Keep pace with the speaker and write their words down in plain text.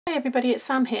Hey everybody, it's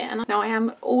Sam here, and now I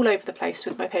am all over the place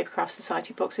with my Papercraft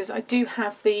Society boxes. I do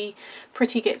have the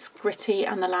Pretty Gets Gritty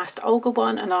and the Last Olga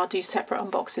one, and I'll do separate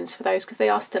unboxings for those because they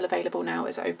are still available now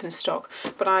as open stock.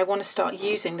 But I want to start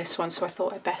using this one, so I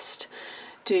thought I'd best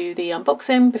do the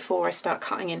unboxing before I start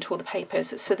cutting into all the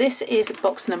papers. So this is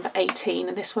box number 18,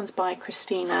 and this one's by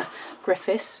Christina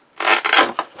Griffiths.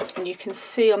 And you can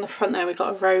see on the front there we've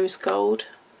got a rose gold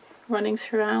running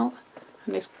throughout,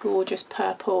 and this gorgeous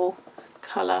purple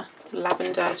colour,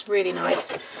 lavender. It's really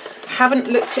nice. Haven't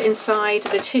looked inside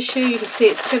the tissue. You can see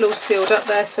it's still all sealed up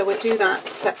there, so we'll do that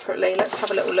separately. Let's have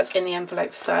a little look in the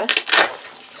envelope first.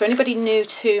 So anybody new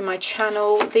to my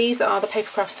channel, these are the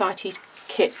Papercraft Society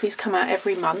kits. These come out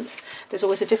every month. There's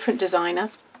always a different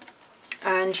designer,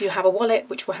 and you have a wallet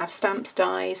which will have stamps,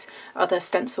 dies, other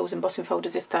stencils, embossing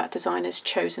folders if that designer's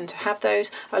chosen to have those,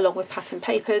 along with pattern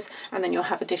papers, and then you'll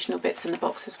have additional bits in the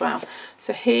box as well.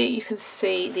 So here you can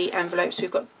see the envelopes. We've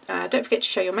got don't forget to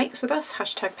share your makes with us,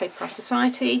 hashtag Papercraft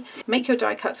Society. Make your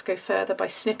die cuts go further by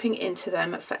snipping into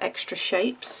them for extra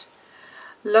shapes.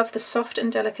 Love the soft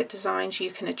and delicate designs you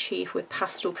can achieve with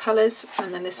pastel colours.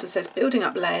 And then this one says building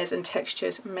up layers and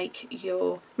textures makes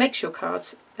your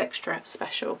cards extra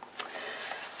special.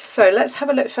 So let's have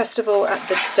a look first of all at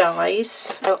the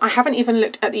dies. Oh, I haven't even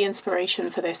looked at the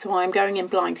inspiration for this, so I'm going in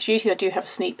blind because usually I do have a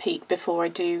sneak peek before I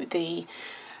do the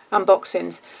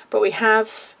unboxings. But we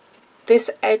have this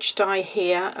edge die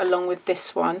here along with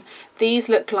this one. These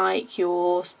look like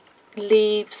your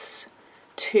leaves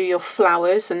to your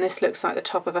flowers, and this looks like the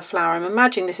top of a flower. I'm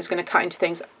imagining this is going to cut into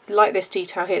things. Like this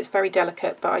detail here, it's very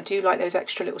delicate, but I do like those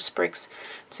extra little sprigs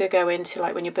to go into,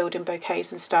 like when you're building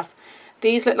bouquets and stuff.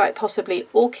 These look like possibly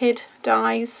orchid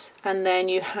dies, and then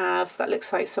you have, that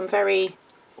looks like some very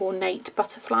ornate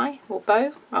butterfly or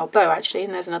bow. Oh, bow actually,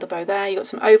 and there's another bow there. You've got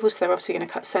some ovals, so they're obviously going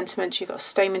to cut sentiments. You've got a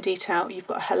stamen detail, you've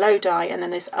got a hello die, and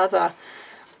then this other,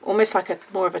 almost like a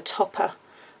more of a topper.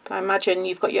 But I imagine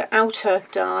you've got your outer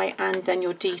die and then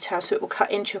your detail, so it will cut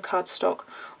into your cardstock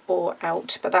or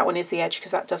out. But that one is the edge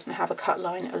because that doesn't have a cut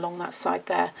line along that side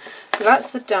there. So that's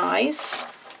the dies,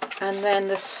 and then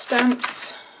the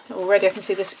stamps. Already I can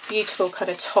see this beautiful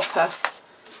kind of topper,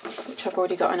 which I've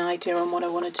already got an idea on what I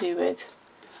want to do with.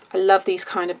 I love these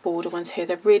kind of border ones here.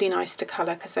 They're really nice to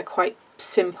colour because they're quite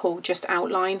simple, just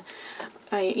outline,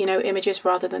 you know, images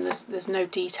rather than there's no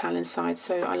detail inside.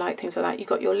 So I like things like that. You've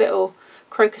got your little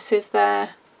crocuses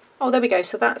there. Oh, there we go.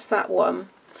 So that's that one.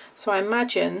 So I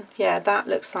imagine, yeah, that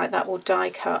looks like that will die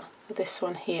cut with this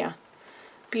one here.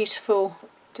 Beautiful.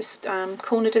 Just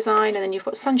corner design, and then you've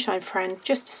got Sunshine Friend,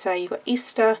 just to say you've got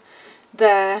Easter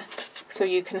there, so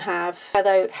you can have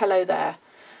hello there.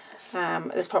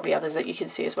 There's probably others that you can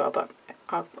see as well, but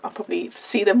I'll probably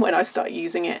see them when I start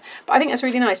using it. But I think that's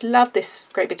really nice. Love this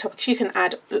great big top because you can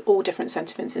add all different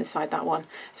sentiments inside that one.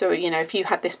 So, you know, if you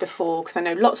had this before, because I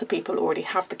know lots of people already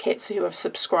have the kits who have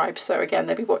subscribed, so again,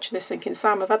 they'll be watching this thinking,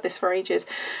 Sam, I've had this for ages.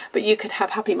 But you could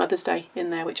have Happy Mother's Day in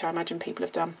there, which I imagine people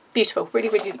have done. Beautiful. Really,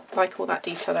 really like all that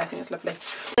detail there. I think it's lovely.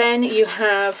 Then you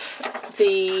have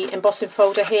the embossing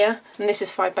folder here, and this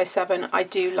is 5x7. I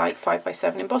do like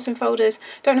 5x7 embossing folders.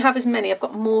 Don't have as many. I've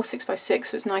got more 6x6,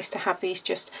 so it's nice to have these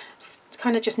just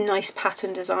kind of just nice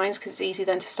pattern designs because it's easy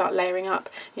then to start layering up,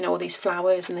 you know, all these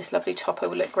flowers, and this lovely topper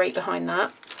will look great behind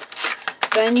that.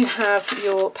 Then you have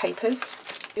your papers.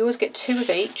 You always get 2 of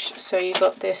each, so you've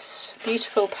got this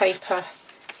beautiful paper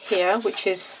here, which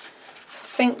is, I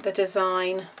think, the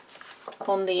design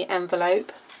on the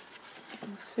envelope.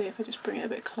 Let's see if I just bring it a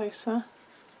bit closer.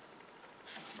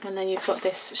 And then you've got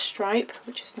this stripe,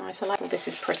 which is nice. I like, well, this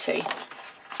is pretty.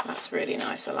 That's really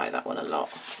nice. I like that one a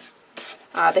lot.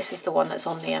 This is the one that's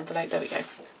on the envelope. There we go.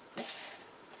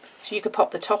 So you could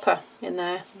pop the topper in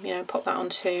there, you know, pop that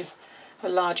onto a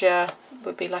larger,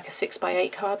 would be like a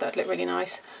 6x8 card. That'd look really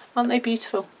nice. Aren't they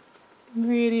beautiful?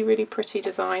 Really, really pretty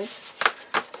designs.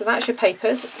 So that's your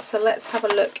papers. So let's have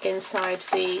a look inside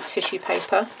the tissue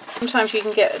paper. Sometimes you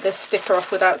can get the sticker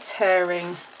off without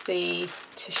tearing the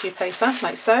tissue paper,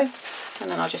 like so.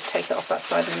 And then I'll just take it off that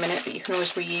side in a minute, but you can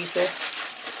always reuse this.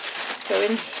 So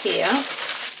in here,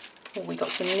 oh, we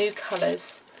got some new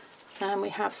colours, and we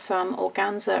have some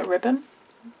organza ribbon.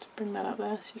 Let's bring that up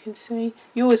there so you can see.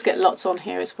 You always get lots on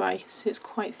here as well. You can see it's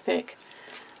quite thick,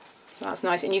 so that's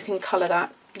nice. And you can colour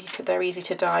that. They're easy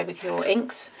to dye with your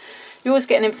inks. You always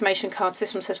get an information card.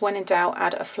 This one says, when in doubt,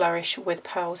 add a flourish with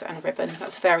pearls and ribbon.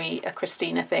 That's very a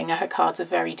Christina thing. Her cards are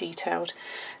very detailed.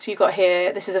 So you've got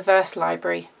here, this is a verse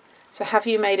library. So have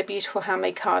you made a beautiful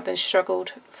handmade card then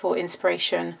struggled for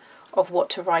inspiration of what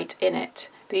to write in it?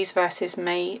 These verses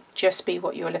may just be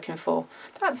what you're looking for.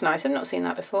 That's nice. I've not seen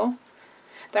that before.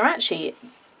 They're actually,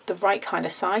 the right kind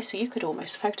of size, so you could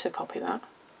almost photocopy that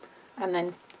and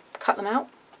then cut them out.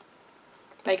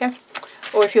 There you go.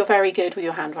 Or if you're very good with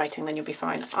your handwriting, then you'll be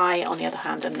fine. I, on the other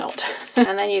hand, am not.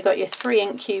 And then you've got your 3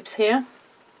 ink cubes here.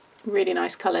 Really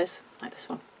nice colours, like this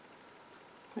one.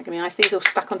 They're going to be nice. These all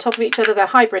stuck on top of each other. They're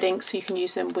hybrid inks, so you can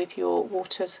use them with your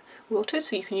waters,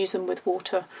 so you can use them with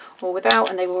water or without,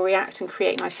 and they will react and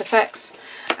create nice effects.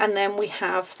 And then we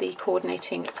have the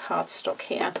coordinating cardstock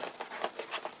here.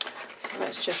 So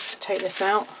let's just take this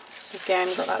out. So again,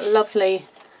 we've got that lovely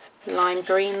lime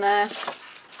green there.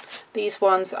 These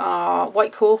ones are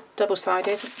white core,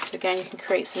 double-sided, so again you can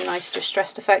create some nice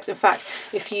distressed effects. In fact,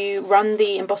 if you run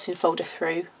the embossing folder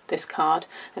through this card,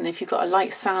 and if you've got a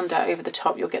light sander over the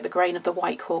top, you'll get the grain of the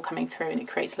white core coming through, and it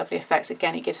creates lovely effects.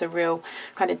 Again, it gives a real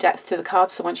kind of depth to the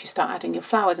cards, so once you start adding your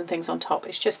flowers and things on top,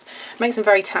 it's just makes them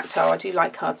very tactile. I do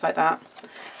like cards like that.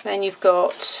 Then you've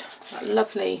got that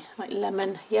lovely like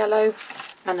lemon yellow,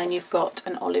 and then you've got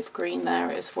an olive green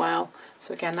there as well.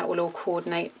 So again, that will all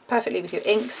coordinate perfectly with your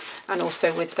inks and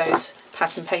also with those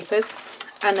pattern papers.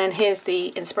 And then here's the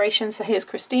inspiration. So here's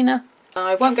Christina.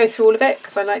 I won't go through all of it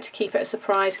because I like to keep it a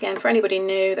surprise again for anybody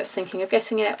new that's thinking of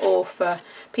getting it, or for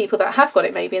people that have got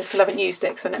it maybe and still haven't used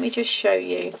it. So let me just show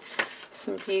you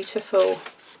some beautiful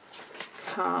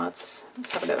cards. Let's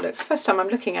have a little look. It's the first time I'm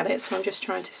looking at it, so I'm just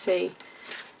trying to see.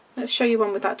 Let's show you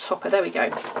one with that topper. There we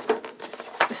go.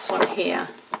 This one here.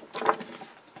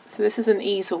 So this is an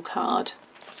easel card,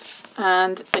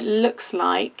 and it looks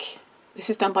like this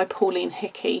is done by Pauline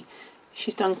Hickey.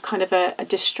 She's done kind of a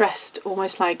distressed,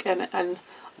 almost like an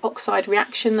oxide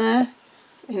reaction there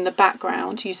in the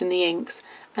background using the inks,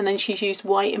 and then she's used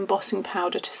white embossing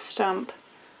powder to stamp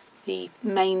the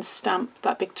main stamp,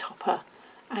 that big topper,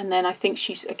 and then I think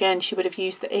she would have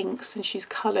used the inks and she's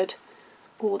coloured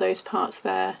all those parts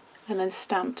there and then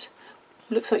stamped.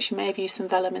 Looks like she may have used some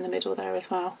vellum in the middle there as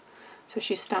well. So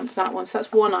she's stamped that one, so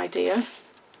that's one idea.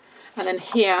 And then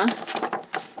here,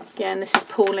 again, this is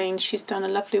Pauline. She's done a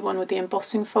lovely one with the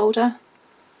embossing folder.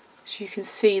 So you can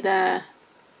see there,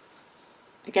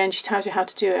 again, she tells you how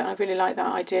to do it. I really like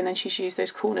that idea. And then she's used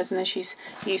those corners, and then she's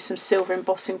used some silver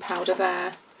embossing powder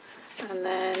there. And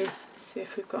then, let's see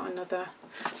if we've got another.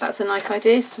 That's a nice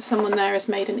idea. So someone there has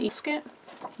made an e-skit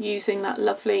using that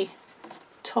lovely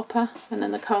topper and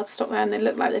then the cardstock there, and they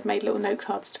look like they've made little note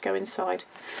cards to go inside.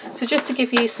 So just to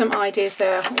give you some ideas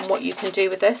there on what you can do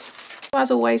with this.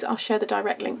 As always, I'll share the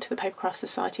direct link to the Papercraft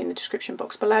Society in the description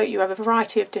box below. You have a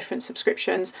variety of different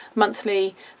subscriptions,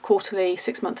 monthly, quarterly,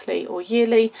 6 monthly or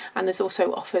yearly, and there's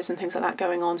also offers and things like that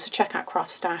going on, so check out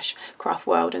Craft Stash, Craft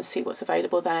World and see what's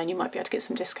available there, and you might be able to get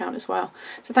some discount as well.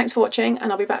 So thanks for watching,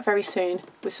 and I'll be back very soon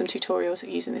with some tutorials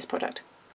using this product.